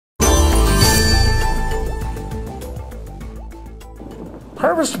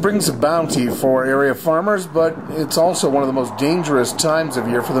Harvest brings a bounty for area farmers, but it's also one of the most dangerous times of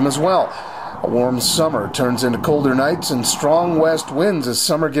year for them as well. A warm summer turns into colder nights and strong west winds as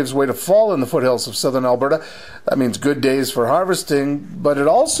summer gives way to fall in the foothills of southern Alberta. That means good days for harvesting, but it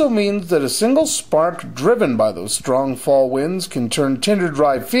also means that a single spark driven by those strong fall winds can turn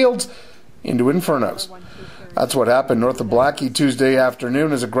tinder-dry fields into infernos. That's what happened north of Blackie Tuesday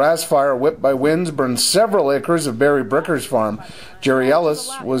afternoon as a grass fire whipped by winds burned several acres of Barry Bricker's farm. Jerry Ellis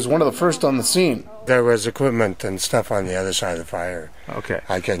was one of the first on the scene. There was equipment and stuff on the other side of the fire. Okay.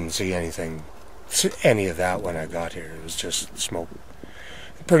 I couldn't see any of that when I got here. It was just smoke.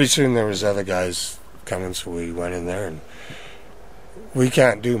 Pretty soon there was other guys coming, so we went in there, and we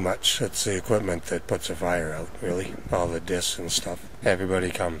can't do much. It's the equipment that puts the fire out, really. All the discs and stuff. Everybody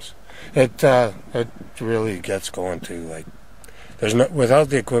comes. It really gets going too. Like, without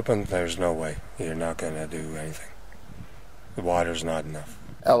the equipment, there's no way. You're not going to do anything. The water's not enough.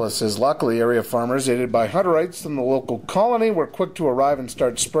 Ellis says luckily area farmers, aided by Hunterites from the local colony, were quick to arrive and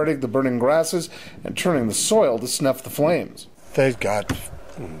start spreading the burning grasses and turning the soil to snuff the flames. They've got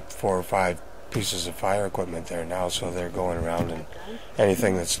 4 or 5 pieces of fire equipment there now, so they're going around, and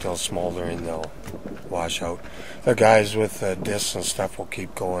anything that's still smoldering they'll wash out. The guys with the discs and stuff will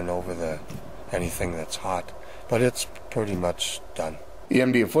keep going over anything that's hot, but it's pretty much done. The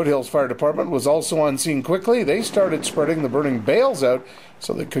MD of Foothills Fire Department was also on scene quickly. They started spreading the burning bales out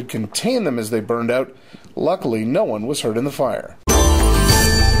so they could contain them as they burned out. Luckily, no one was hurt in the fire.